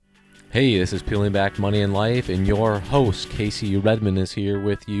Hey, this is Peeling Back Money and Life, and your host, Casey Redmond, is here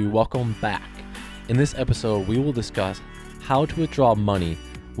with you. Welcome back. In this episode, we will discuss how to withdraw money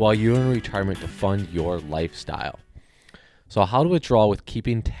while you're in retirement to fund your lifestyle. So how to withdraw with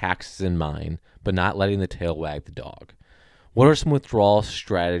keeping taxes in mind, but not letting the tail wag the dog. What are some withdrawal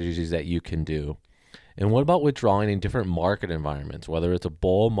strategies that you can do? And what about withdrawing in different market environments, whether it's a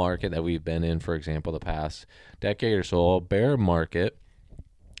bull market that we've been in, for example, the past decade or so, a bear market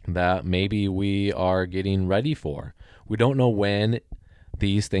that maybe we are getting ready for. We don't know when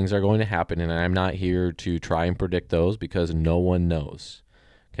these things are going to happen, and I'm not here to try and predict those because no one knows.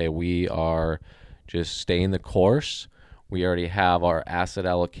 Okay, we are just staying the course. We already have our asset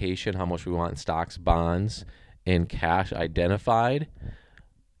allocation, how much we want in stocks, bonds, and cash identified,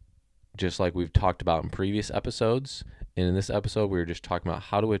 just like we've talked about in previous episodes. And in this episode, we were just talking about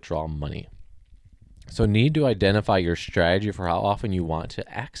how to withdraw money. So need to identify your strategy for how often you want to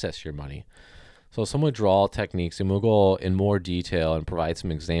access your money. So some withdrawal techniques, and we'll go in more detail and provide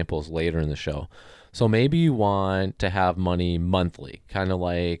some examples later in the show. So maybe you want to have money monthly, kind of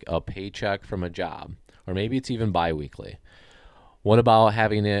like a paycheck from a job, or maybe it's even biweekly. What about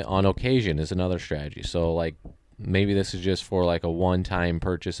having it on occasion is another strategy. So like maybe this is just for like a one-time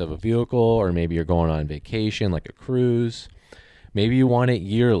purchase of a vehicle, or maybe you're going on vacation like a cruise. Maybe you want it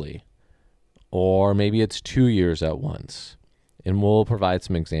yearly. Or maybe it's 2 years at once. And we'll provide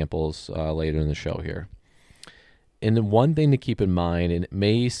some examples later in the show here. And then one thing to keep in mind, and it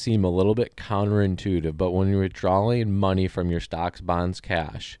may seem a little bit counterintuitive, but when you're withdrawing money from your stocks, bonds,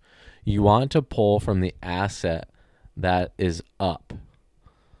 cash, you want to pull from the asset that is up.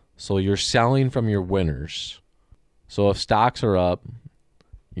 So you're selling from your winners. So if stocks are up,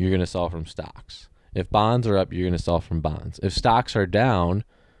 you're going to sell from stocks. If bonds are up, you're going to sell from bonds. If stocks are down,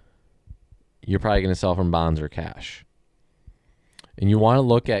 you're probably going to sell from bonds or cash. And you want to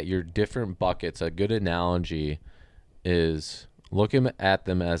look at your different buckets. A good analogy is looking at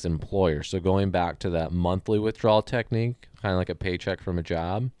them as employers. So going back to that monthly withdrawal technique, kind of like a paycheck from a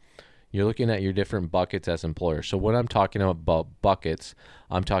job, you're looking at your different buckets as employers. So when I'm talking about buckets,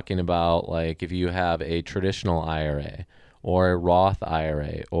 I'm talking about like if you have a traditional IRA or a Roth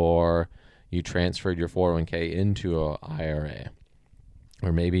IRA, or you transferred your 401k into an IRA,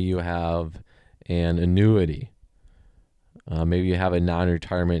 or maybe you have an annuity. Maybe you have a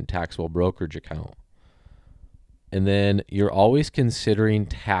non-retirement taxable brokerage account. And then you're always considering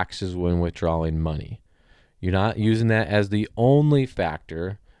taxes when withdrawing money. You're not using that as the only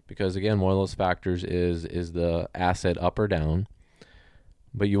factor, because again, one of those factors is the asset up or down.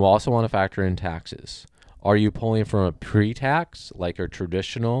 But you also want to factor in taxes. Are you pulling from a pre-tax, like a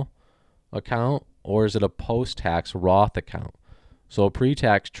traditional account, or is it a post-tax Roth account? So a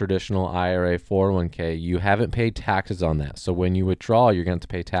pre-tax traditional IRA 401k, you haven't paid taxes on that. So when you withdraw, you're going to have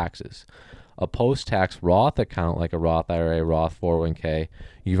to pay taxes. A post-tax Roth account, like a Roth IRA, Roth 401k,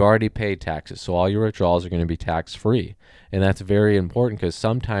 you've already paid taxes. So all your withdrawals are going to be tax-free. And that's very important because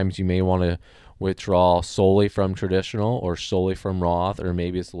sometimes you may want to withdraw solely from traditional or solely from Roth, or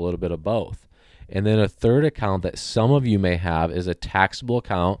maybe it's a little bit of both. And then a third account that some of you may have is a taxable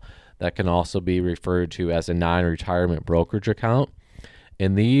account that can also be referred to as a non-retirement brokerage account.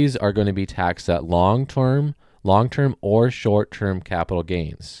 And these are going to be taxed at long-term or short-term capital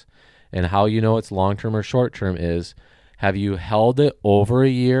gains. And how you know it's long-term or short-term is, have you held it over a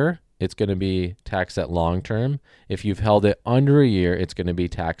year, it's going to be taxed at long-term. If you've held it under a year, it's going to be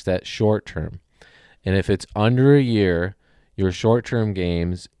taxed at short-term. And if it's under a year, your short-term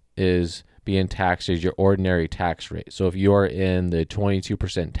gains is being taxed as your ordinary tax rate. So if you are in the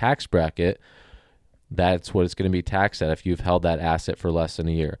 22% tax bracket, that's what it's going to be taxed at if you've held that asset for less than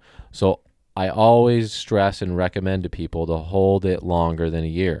a year. So I always stress and recommend to people to hold it longer than a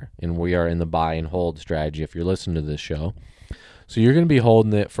year. And we are in the buy and hold strategy if you're listening to this show. So you're going to be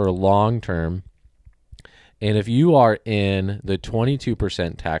holding it for long term. And if you are in the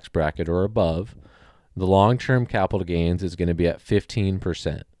 22% tax bracket or above, the long-term capital gains is going to be at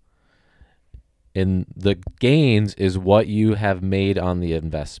 15%. And the gains is what you have made on the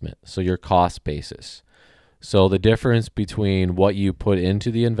investment, so your cost basis. So the difference between what you put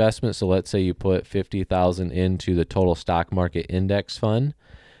into the investment, so let's say you put $50,000 into the total stock market index fund,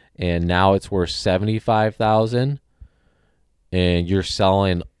 and now it's worth $75,000, and you're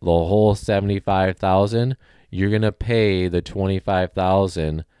selling the whole $75,000, you're going to pay the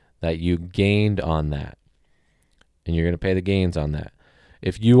 $25,000 that you gained on that, and you're going to pay the gains on that.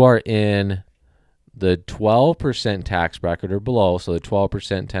 If you are in the 12% tax bracket or below, so the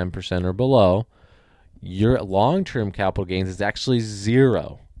 12%, 10% or below, your long-term capital gains is actually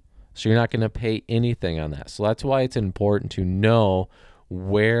zero. So you're not going to pay anything on that. So that's why it's important to know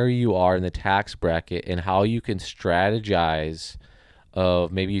where you are in the tax bracket and how you can strategize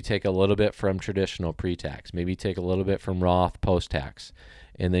of maybe you take a little bit from traditional pre-tax, maybe you take a little bit from Roth post-tax,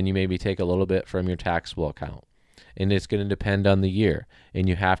 and then you maybe take a little bit from your taxable account. And it's going to depend on the year. And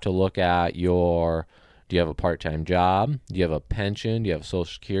you have to look at do you have a part-time job? Do you have a pension? Do you have Social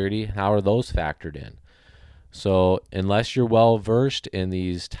Security? How are those factored in? So unless you're well-versed in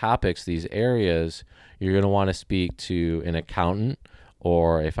these topics, these areas, you're going to want to speak to an accountant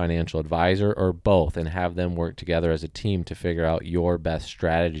or a financial advisor or both and have them work together as a team to figure out your best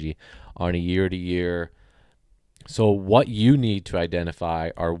strategy on a year-to-year. So what you need to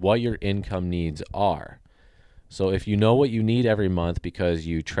identify are what your income needs are. So if you know what you need every month because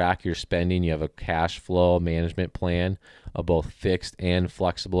you track your spending, you have a cash flow management plan of both fixed and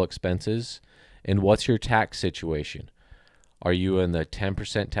flexible expenses, and what's your tax situation? Are you in the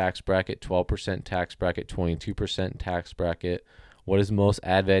 10% tax bracket, 12% tax bracket, 22% tax bracket? What is most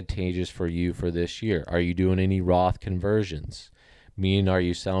advantageous for you for this year? Are you doing any Roth conversions? Meaning, are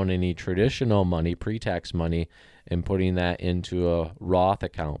you selling any traditional money, pre-tax money, and putting that into a Roth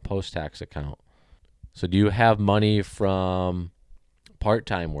account, post-tax account? So do you have money from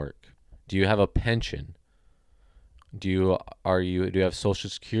part-time work? Do you have a pension? Do you have Social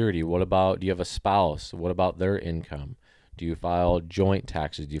Security? What about, do you have a spouse? What about their income? Do you file joint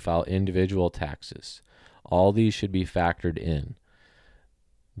taxes? Do you file individual taxes? All these should be factored in.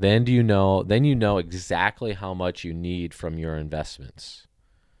 Then you know exactly how much you need from your investments,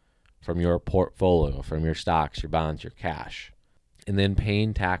 from your portfolio, from your stocks, your bonds, your cash. And then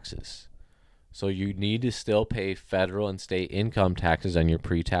paying taxes. So you need to still pay federal and state income taxes on your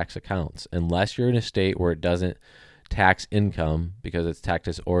pre-tax accounts, unless you're in a state where it doesn't tax income because it's taxed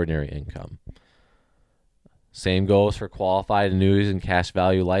as ordinary income. Same goes for qualified annuities and cash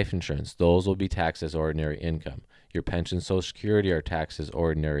value life insurance. Those will be taxed as ordinary income. Your pension and Social Security are taxed as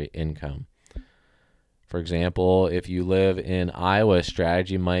ordinary income. For example, if you live in Iowa, a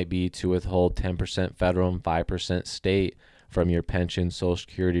strategy might be to withhold 10% federal and 5% state from your pension, Social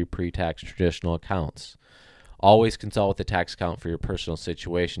Security, pre-tax traditional accounts. Always consult with the tax accountant for your personal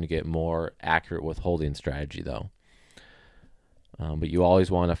situation to get more accurate withholding strategy, though. But you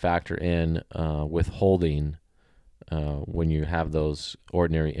always want to factor in withholding when you have those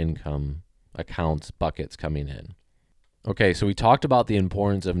ordinary income accounts buckets coming in. Okay, so we talked about the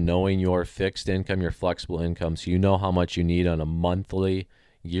importance of knowing your fixed income, your flexible income, so you know how much you need on a monthly,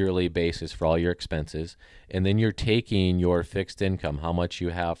 yearly basis for all your expenses. And then you're taking your fixed income, how much you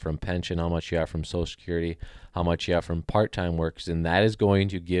have from pension, how much you have from Social Security, how much you have from part-time workers, and that is going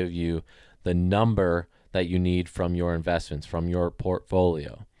to give you the number that you need from your investments, from your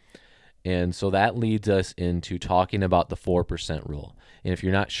portfolio. And so that leads us into talking about the 4% rule. And if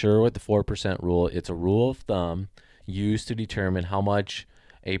you're not sure what the 4% rule, it's a rule of thumb used to determine how much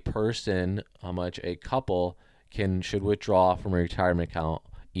a couple should withdraw from a retirement account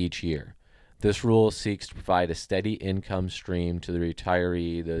each year. This rule seeks to provide a steady income stream to the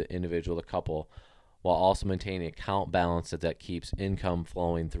retiree, the individual, the couple, while also maintaining an account balance that keeps income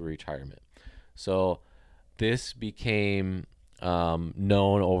flowing through retirement. So this became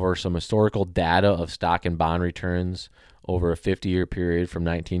known over some historical data of stock and bond returns over a 50-year period from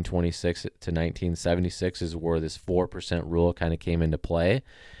 1926 to 1976 is where this 4% rule kind of came into play.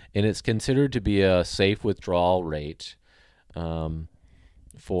 And it's considered to be a safe withdrawal rate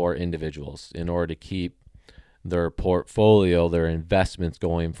for individuals in order to keep their portfolio, their investments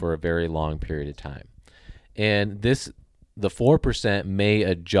going for a very long period of time. And the 4% may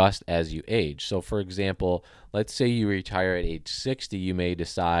adjust as you age. So for example, let's say you retire at age 60, you may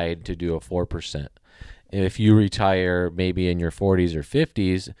decide to do a 4%. If you retire maybe in your 40s or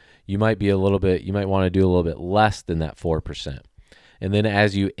 50s, you might want to do a little bit less than that 4%. And then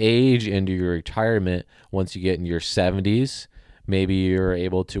as you age into your retirement, once you get in your 70s, maybe you're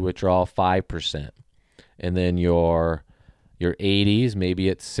able to withdraw 5%. And then your 80s, maybe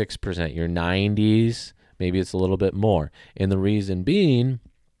it's 6%. Your 90s, maybe it's a little bit more. And the reason being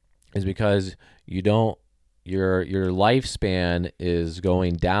is because your lifespan is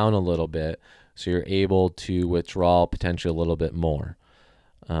going down a little bit, so you're able to withdraw potentially a little bit more.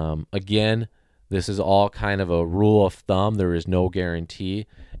 Again, this is all kind of a rule of thumb. There is no guarantee,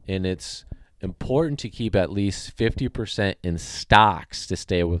 and it's important to keep at least 50% in stocks to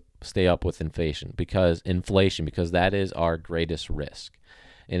stay up with inflation because that is our greatest risk.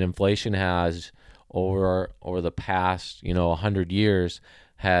 And inflation has over the past 100 years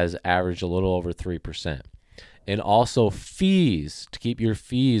has averaged a little over 3%. And also fees, to keep your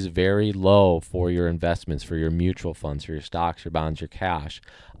fees very low for your investments, for your mutual funds, for your stocks, your bonds, your cash,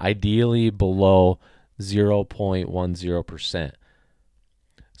 ideally below 0.10%.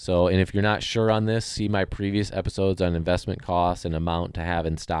 So, and if you're not sure on this, see my previous episodes on investment costs and amount to have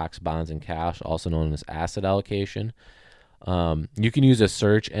in stocks, bonds, and cash, also known as asset allocation. You can use a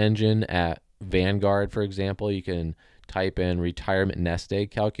search engine at Vanguard, for example. You can type in retirement nest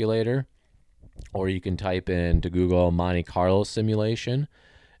egg calculator, or you can type into Google Monte Carlo simulation.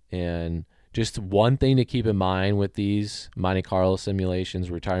 And just one thing to keep in mind with these Monte Carlo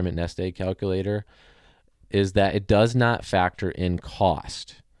simulations, retirement nest egg calculator, is that it does not factor in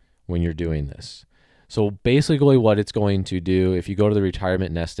cost when you're doing this. So basically what it's going to do, if you go to the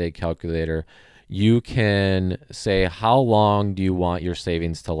retirement nest egg calculator, you can say how long do you want your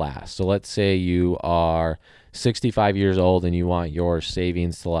savings to last. So let's say you are 65 years old and you want your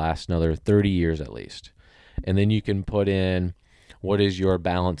savings to last another 30 years at least. And then you can put in what is your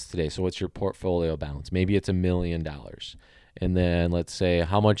balance today. So what's your portfolio balance? Maybe it's $1 million. And then let's say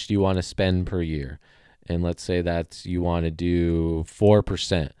how much do you want to spend per year? And let's say that's you want to do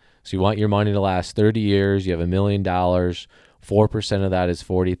 4%. So you want your money to last 30 years. You have $1 million. 4% of that is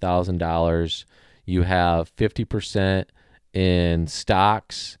 $40,000. You have 50% in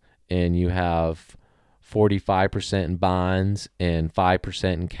stocks, and you have 45% in bonds and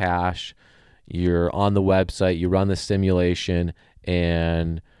 5% in cash. You're on the website, you run the simulation,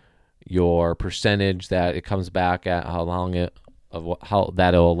 and your percentage that it comes back at how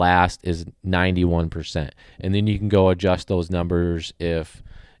that it'll last is 91%. And then you can go adjust those numbers if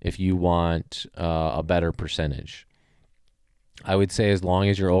you want a better percentage. I would say as long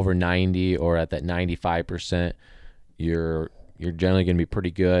as you're over 90 or at that 95%, you're generally going to be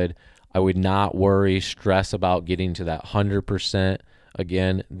pretty good. I would not stress about getting to that 100%.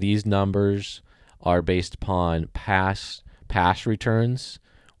 Again, these numbers are based upon past returns.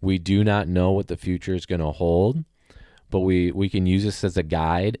 We do not know what the future is going to hold, but we can use this as a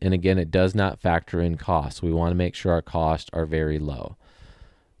guide. And again, it does not factor in costs. We want to make sure our costs are very low.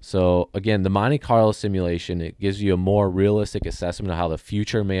 So again, the Monte Carlo simulation, it gives you a more realistic assessment of how the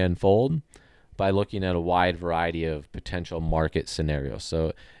future may unfold by looking at a wide variety of potential market scenarios.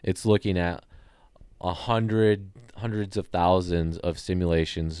 So it's looking at hundreds of thousands of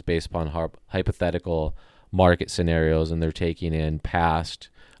simulations based upon hypothetical market scenarios, and they're taking in past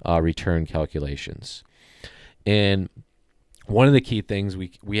return calculations. And one of the key things,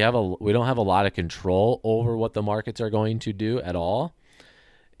 we don't have a lot of control over what the markets are going to do at all.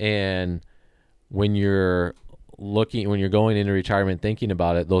 And when you're going into retirement thinking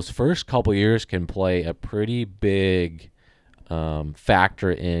about it, those first couple years can play a pretty big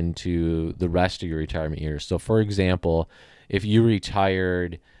factor into the rest of your retirement years. So for example, if you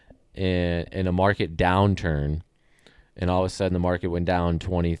retired in a market downturn and all of a sudden the market went down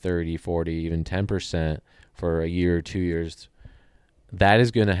 20, 30, 40, even 10% for a year or 2 years, that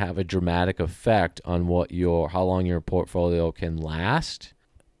is going to have a dramatic effect on how long your portfolio can last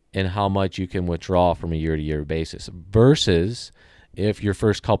and how much you can withdraw from a year-to-year basis, versus if your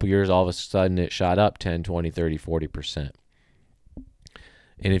first couple years all of a sudden it shot up 10, 20, 30, 40%.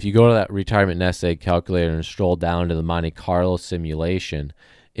 And if you go to that retirement nest egg calculator and scroll down to the Monte Carlo simulation,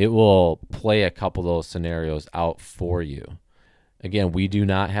 it will play a couple of those scenarios out for you. Again, we do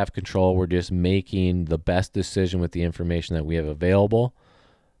not have control. We're just making the best decision with the information that we have available.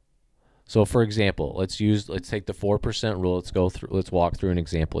 So for example, let's take the 4% rule. Let's walk through an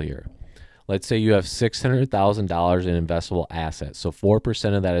example here. Let's say you have $600,000 in investable assets. So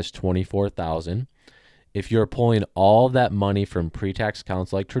 4% of that is $24,000. If you're pulling all of that money from pre-tax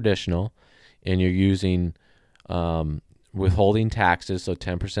accounts like traditional, and you're using withholding taxes, so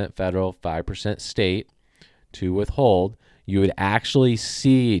 10% federal, 5% state to withhold, you would actually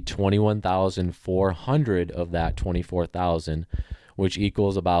see $21,400 of that $24,000, which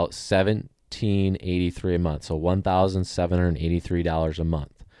equals about $1,783 a month, so $1,783 a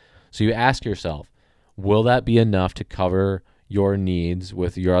month. So you ask yourself, will that be enough to cover your needs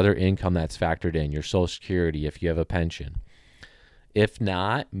with your other income that's factored in, your Social Security, if you have a pension? If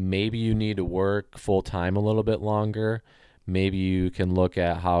not, maybe you need to work full-time a little bit longer. Maybe you can look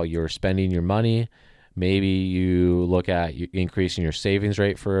at how you're spending your money. Maybe you look at increasing your savings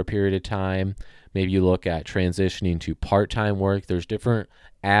rate for a period of time. Maybe you look at transitioning to part-time work. There's different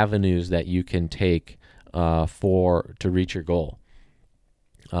avenues that you can take to reach your goal.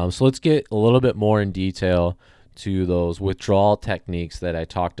 So let's get a little bit more in detail to those withdrawal techniques that I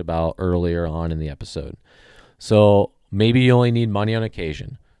talked about earlier on in the episode. So maybe you only need money on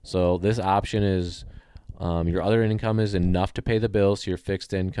occasion. So this option is your other income is enough to pay the bills, so your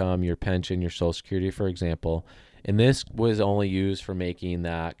fixed income, your pension, your Social Security, for example. And this was only used for making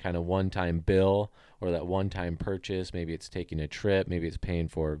that kind of one-time bill or that one-time purchase. Maybe it's taking a trip, maybe it's paying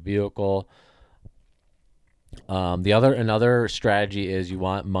for a vehicle. Another strategy is you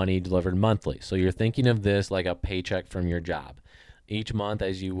want money delivered monthly. So you're thinking of this like a paycheck from your job. Each month,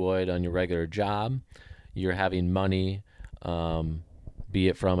 as you would on your regular job, you're having money, be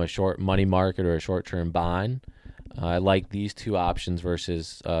it from a short money market or a short-term bond. I like these two options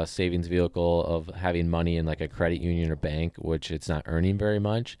versus a savings vehicle of having money in like a credit union or bank, which it's not earning very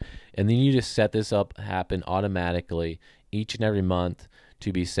much. And then you just set this up happen automatically each and every month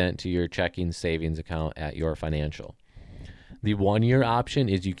to be sent to your checking savings account at your financial. The 1 year option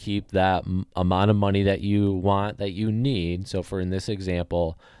is you keep that amount of money that you want, that you need. So for in this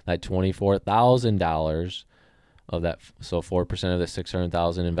example, that $24,000 of that, so 4% of the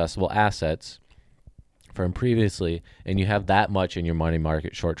 600,000 investable assets from previously, and you have that much in your money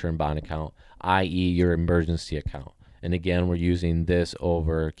market short-term bond account, i.e. your emergency account. And again, we're using this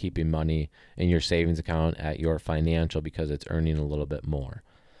over keeping money in your savings account at your financial because it's earning a little bit more.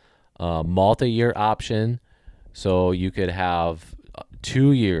 Multi-year option, so you could have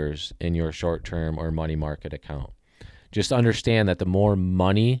 2 years in your short-term or money market account. Just understand that the more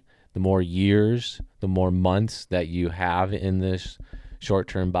money, the more years, the more months that you have in this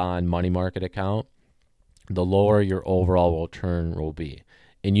short-term bond money market account, the lower your overall return will be.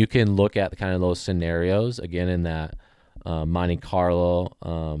 And you can look at kind of those scenarios again in that Monte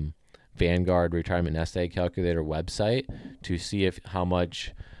Carlo Vanguard Retirement Nest Egg Calculator website to see if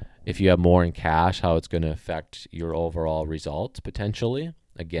you have more in cash, how it's going to affect your overall results potentially.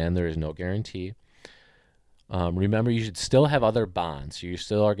 Again, there is no guarantee. Remember, you should still have other bonds. So you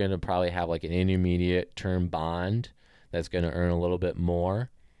still are going to probably have like an intermediate term bond that's going to earn a little bit more.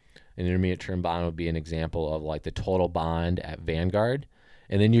 An intermediate term bond would be an example of like the total bond at Vanguard.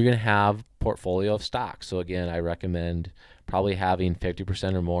 And then you're going to have portfolio of stocks. So again, I recommend probably having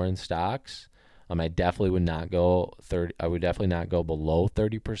 50% or more in stocks. I definitely would not go below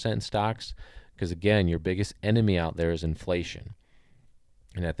 30% in stocks because again, your biggest enemy out there is inflation.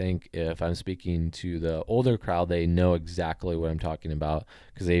 And I think if I'm speaking to the older crowd, they know exactly what I'm talking about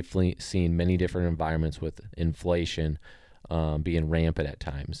because they've seen many different environments with inflation being rampant at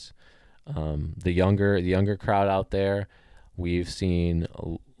times. The younger crowd out there, we've seen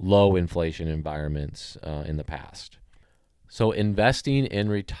low inflation environments in the past. So investing in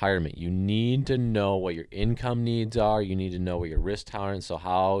retirement, you need to know what your income needs are. You need to know what your risk tolerance. So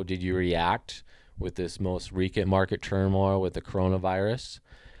how did you react with this most recent market turmoil with the coronavirus?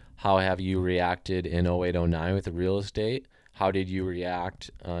 How have you reacted in 08-09 with the real estate? How did you react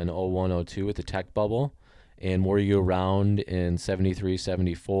in 01-02 with the tech bubble? And were you around in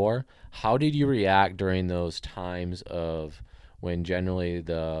 73-74? How did you react during those times of when generally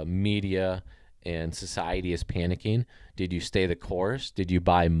the media and society is panicking? Did you stay the course? Did you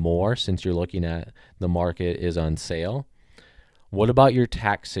buy more since you're looking at the market is on sale? What about your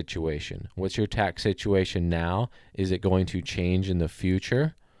tax situation? What's your tax situation now? Is it going to change in the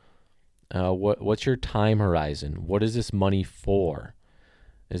future? What's your time horizon? What is this money for?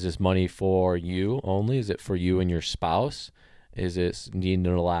 Is this money for you only? Is it for you and your spouse? Is it needing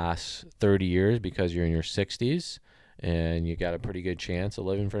to last 30 years because you're in your 60s and you got a pretty good chance of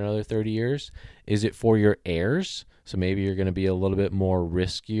living for another 30 years? Is it for your heirs? So maybe you're going to be a little bit more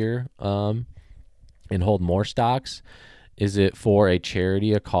riskier and hold more stocks. Is it for a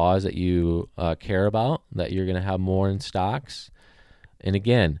charity, a cause that you care about, that you're going to have more in stocks? And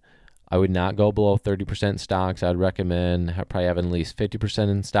again, I would not go below 30% stocks. I'd recommend probably having at least 50%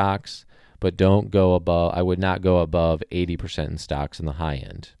 in stocks, but I would not go above 80% in stocks in the high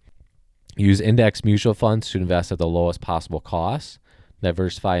end. Use index mutual funds to invest at the lowest possible cost.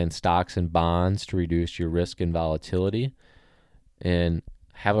 Diversify in stocks and bonds to reduce your risk and volatility. And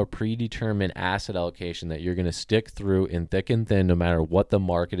have a predetermined asset allocation that you're going to stick through in thick and thin no matter what the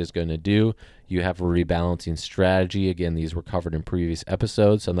market is going to do. You have a rebalancing strategy. Again, these were covered in previous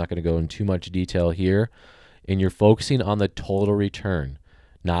episodes, so I'm not going to go into too much detail here. And you're focusing on the total return,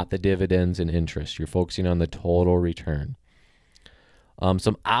 not the dividends and interest. You're focusing on the total return.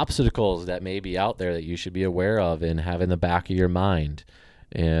 Some obstacles that may be out there that you should be aware of and have in the back of your mind.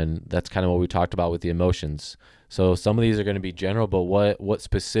 And that's kind of what we talked about with the emotions. So some of these are going to be general, but what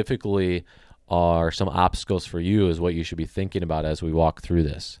specifically are some obstacles for you is what you should be thinking about as we walk through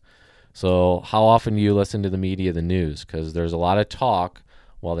this. So how often do you listen to the media, the news? Because there's a lot of talk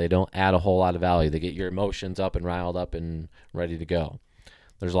while they don't add a whole lot of value. They get your emotions up and riled up and ready to go.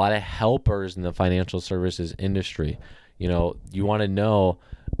 There's a lot of helpers in the financial services industry. You want to know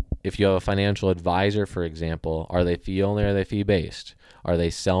if you have a financial advisor, for example, are they fee only or are they fee based? Are they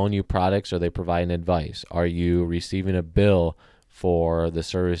selling you products or are they providing advice? Are you receiving a bill for the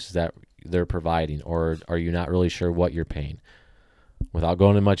services that they're providing, or are you not really sure what you're paying? Without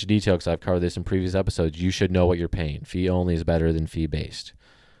going into much detail, because I've covered this in previous episodes, you should know what you're paying. Fee only is better than fee based.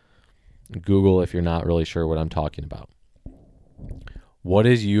 Google if you're not really sure what I'm talking about. What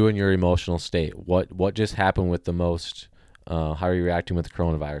is you and your emotional state? What just happened with the most? How are you reacting with the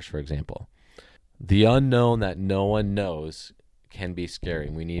coronavirus, for example? The unknown that no one knows can be scary.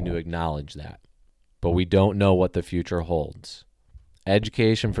 We need to acknowledge that. But we don't know what the future holds.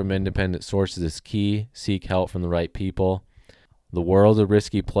 Education from independent sources is key. Seek help from the right people. The world's a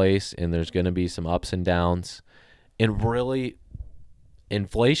risky place, and there's going to be some ups and downs. And really,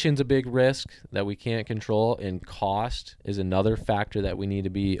 inflation's a big risk that we can't control, and cost is another factor that we need to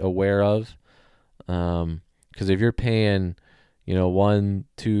be aware of. Because if you're paying, 1,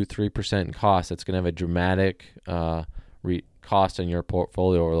 2, 3% in cost, that's going to have a dramatic cost on your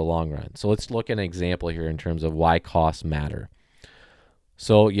portfolio over the long run. So let's look at an example here in terms of why costs matter.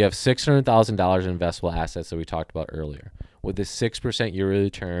 So you have $600,000 in investable assets that we talked about earlier. With this 6% yearly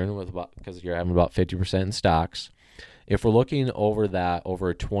return, because you're having about 50% in stocks, if we're looking over a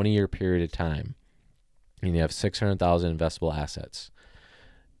 20-year period of time, and you have 600,000 investable assets,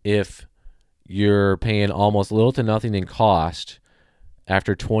 if you're paying almost little to nothing in cost,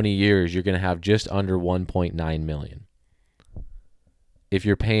 after 20 years, you're going to have just under 1.9 million. If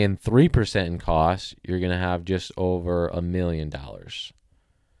you're paying 3% in cost, you're going to have just over $1 million.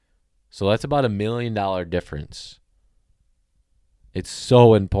 So that's about $1 million difference. It's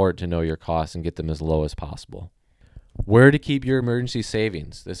so important to know your costs and get them as low as possible. Where to keep your emergency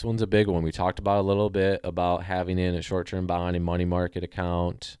savings? This one's a big one. We talked about a little bit about having in a short-term bond and money market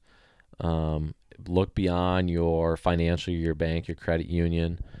account. Look beyond your financial, your bank, your credit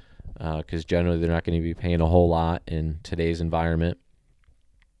union, because generally they're not going to be paying a whole lot in today's environment.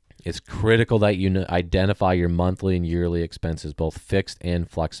 It's critical that you identify your monthly and yearly expenses, both fixed and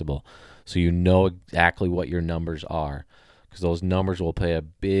flexible, so you know exactly what your numbers are, because those numbers will play a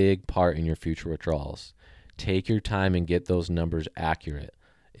big part in your future withdrawals. Take your time and get those numbers accurate.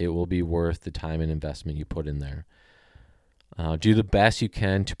 It will be worth the time and investment you put in there. Do the best you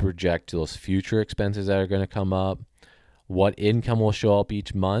can to project those future expenses that are going to come up, what income will show up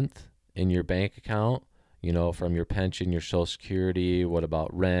each month in your bank account, from your pension, your Social Security, what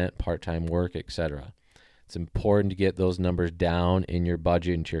about rent, part-time work, etc. It's important to get those numbers down in your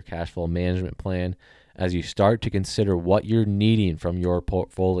budget into your cash flow management plan as you start to consider what you're needing from your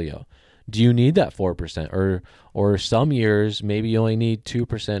portfolio. Do you need that 4%? Or some years, maybe you only need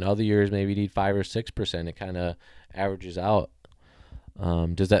 2%. Other years, maybe you need 5 or 6%. It kind of averages out.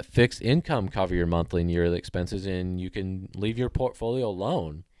 Does that fixed income cover your monthly and yearly expenses, and you can leave your portfolio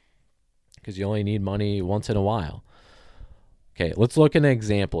alone because you only need money once in a while? Okay, let's look at an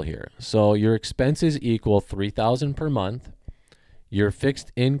example here. So your expenses equal $3,000 per month. Your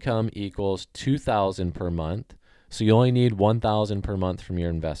fixed income equals $2,000 per month. So you only need $1,000 per month from your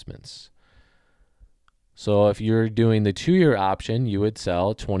investments. So if you're doing the 2-year option, you would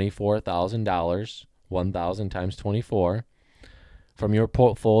sell $24,000, 1,000 times 24, from your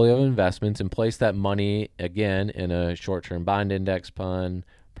portfolio of investments and place that money again in a short-term bond index fund,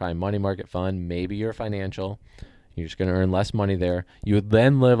 prime money market fund, maybe your financial. You're just going to earn less money there. You would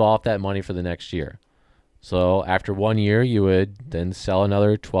then live off that money for the next year. So after 1 year, you would then sell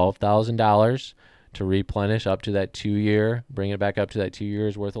another $12,000 to replenish up to that 2-year, bring it back up to that 2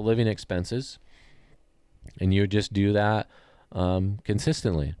 years worth of living expenses. And you would just do that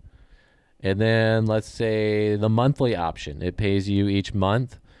consistently. And then let's say the monthly option, it pays you each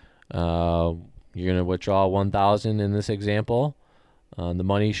month. You're going to withdraw $1,000 in this example. The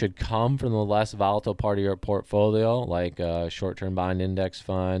money should come from the less volatile part of your portfolio, like a short-term bond index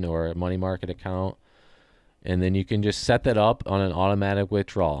fund or a money market account. And then you can just set that up on an automatic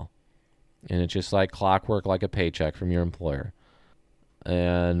withdrawal. And it's just like clockwork, like a paycheck from your employer.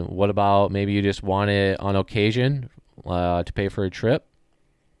 And what about maybe you just want it on occasion to pay for a trip?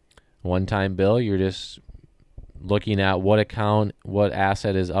 One-time bill, you're just looking at what account, what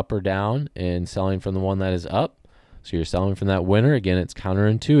asset is up or down and selling from the one that is up. So you're selling from that winner. Again, it's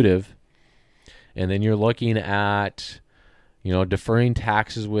counterintuitive. And then you're looking at, deferring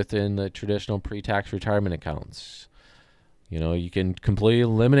taxes within the traditional pre-tax retirement accounts. You can completely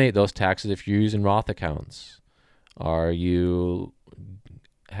eliminate those taxes if you're using Roth accounts. Are you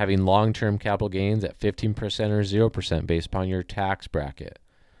having long-term capital gains at 15% or 0% based upon your tax bracket?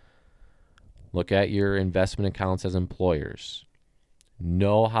 Look at your investment accounts as employers.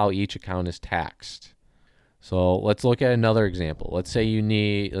 Know how each account is taxed. So let's look at another example. Let's say you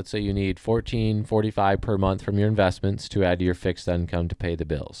need $14.45 per month from your investments to add to your fixed income to pay the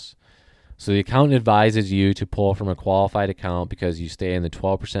bills. So the accountant advises you to pull from a qualified account because you stay in the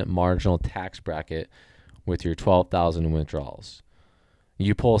 12% marginal tax bracket with your $12,000 in withdrawals.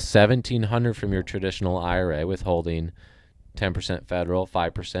 You pull $1,700 from your traditional IRA, withholding 10% federal,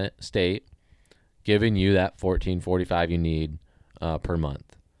 5% state, giving you that $1,445 you need per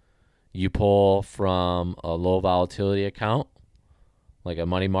month. You pull from a low volatility account, like a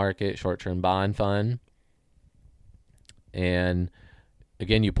money market, short-term bond fund, and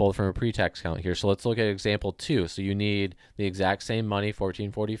again, you pull from a pre-tax account here. So let's look at example 2. So you need the exact same money,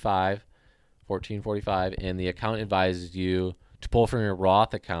 $1,445, and the account advises you to pull from your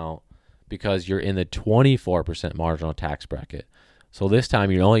Roth account because you're in the 24% marginal tax bracket. So this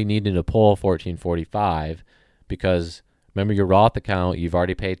time you're only needing to pull $1,445 because remember your Roth account you've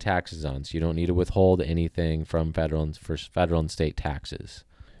already paid taxes on, so you don't need to withhold anything from federal and state taxes.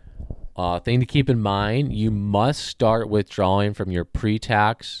 Thing to keep in mind, you must start withdrawing from your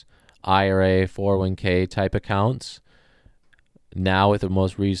pre-tax IRA, 401k type accounts now with the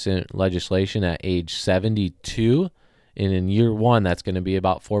most recent legislation at age 72. And in year 1, that's going to be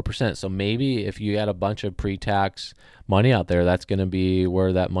about 4%. So maybe if you had a bunch of pre-tax money out there, that's going to be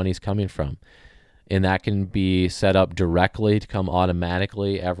where that money's coming from. And that can be set up directly to come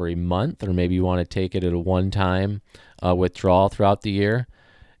automatically every month, or maybe you want to take it at a one-time withdrawal throughout the year.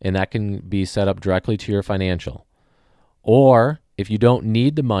 And that can be set up directly to your financial. Or if you don't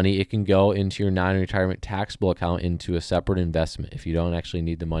need the money, it can go into your non-retirement taxable account into a separate investment if you don't actually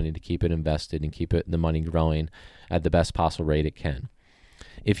need the money to keep it invested and keep the money growing at the best possible rate it can.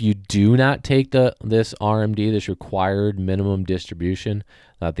 If you do not take this RMD, this required minimum distribution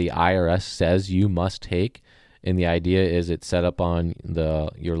that the IRS says you must take, and the idea is it's set up on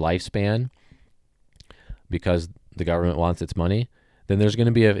your lifespan because the government wants its money, then there's going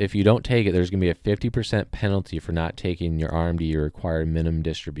to be, if you don't take it, there's going to be a 50% penalty for not taking your RMD, your required minimum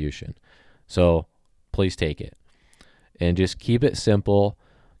distribution. So please take it. And just keep it simple.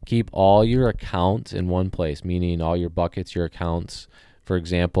 Keep all your accounts in one place, meaning all your buckets, your accounts. For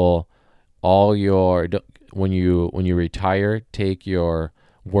example, when you retire, take your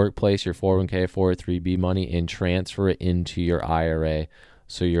workplace, your 401k, 403b money, and transfer it into your IRA.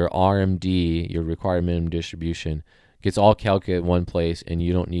 So your RMD, your required minimum distribution, gets all calculated in one place, and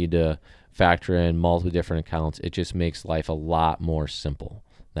you don't need to factor in multiple different accounts. It just makes life a lot more simple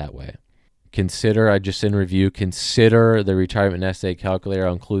that way. Consider the retirement nest egg calculator.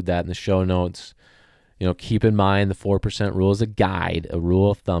 I'll include that in the show notes. Keep in mind the 4% rule is a guide, a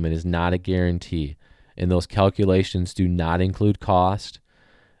rule of thumb. It is not a guarantee. And those calculations do not include cost.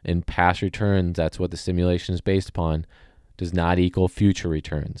 And past returns, that's what the simulation is based upon, does not equal future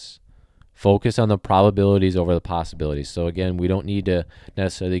returns. Focus on the probabilities over the possibilities. So again, we don't need to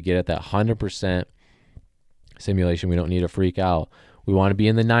necessarily get at that 100% simulation. We don't need to freak out. We want to be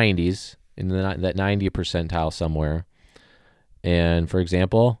in the 90s, that 90 percentile somewhere. And for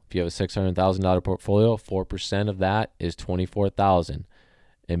example, if you have a $600,000 portfolio, 4% of that is $24,000.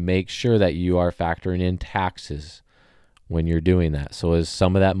 And make sure that you are factoring in taxes when you're doing that. So is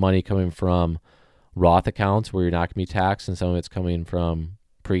some of that money coming from Roth accounts where you're not going to be taxed, and some of it's coming from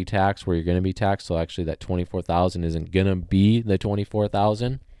pre-tax where you're going to be taxed? So actually that $24,000 isn't going to be the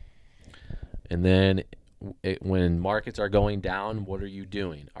 $24,000. And then when markets are going down, what are you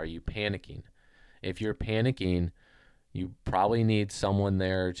doing? Are you panicking? If you're panicking, you probably need someone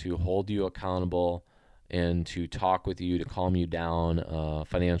there to hold you accountable and to talk with you, to calm you down. A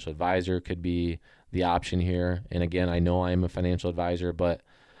financial advisor could be the option here. And again, I know I'm a financial advisor, but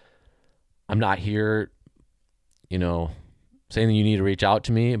I'm not here, saying that you need to reach out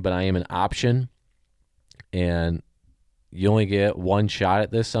to me, but I am an option. And you only get one shot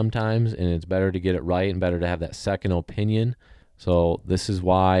at this sometimes, and it's better to get it right and better to have that second opinion. So this is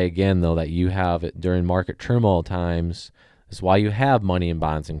why, again, though, that you have it during market turmoil times, this is why you have money in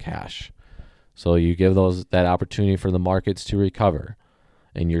bonds and cash. So you give that opportunity for the markets to recover,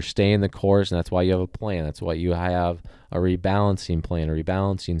 and you're staying the course, and that's why you have a plan. That's why you have a rebalancing plan, a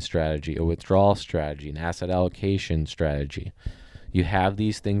rebalancing strategy, a withdrawal strategy, an asset allocation strategy. You have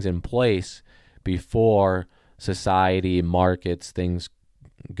these things in place before society, markets, things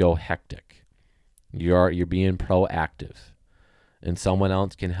go hectic. You're being proactive, and someone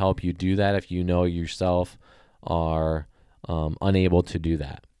else can help you do that if you know yourself are unable to do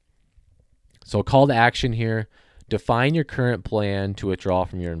that. So call to action here. Define your current plan to withdraw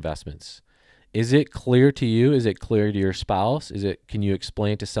from your investments. Is it clear to you? Is it clear to your spouse? Can you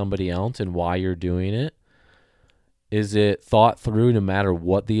explain it to somebody else and why you're doing it? Is it thought through no matter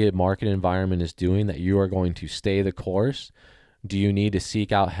what the market environment is doing that you are going to stay the course? Do you need to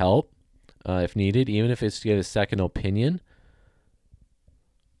seek out help if needed, even if it's to get a second opinion?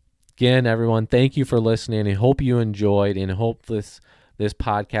 Again, everyone, thank you for listening. I hope you enjoyed, and hope this this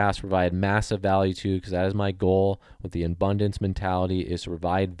podcast provide massive value to you, because that is my goal with the abundance mentality, is to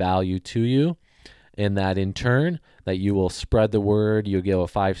provide value to you, and that in turn that you will spread the word, you'll give a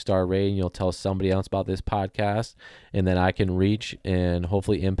 5-star rating, you'll tell somebody else about this podcast, and then I can reach and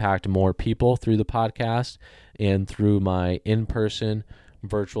hopefully impact more people through the podcast and through my in-person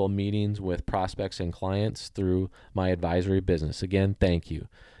virtual meetings with prospects and clients through my advisory business. Again, thank you.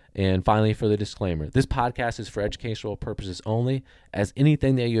 And finally, for the disclaimer, this podcast is for educational purposes only, as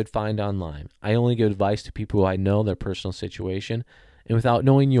anything that you would find online. I only give advice to people who I know their personal situation, and without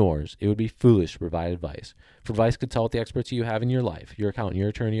knowing yours, it would be foolish to provide advice. For advice, consult the experts you have in your life, your accountant, your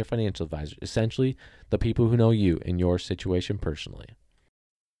attorney, your financial advisor, essentially the people who know you and your situation personally.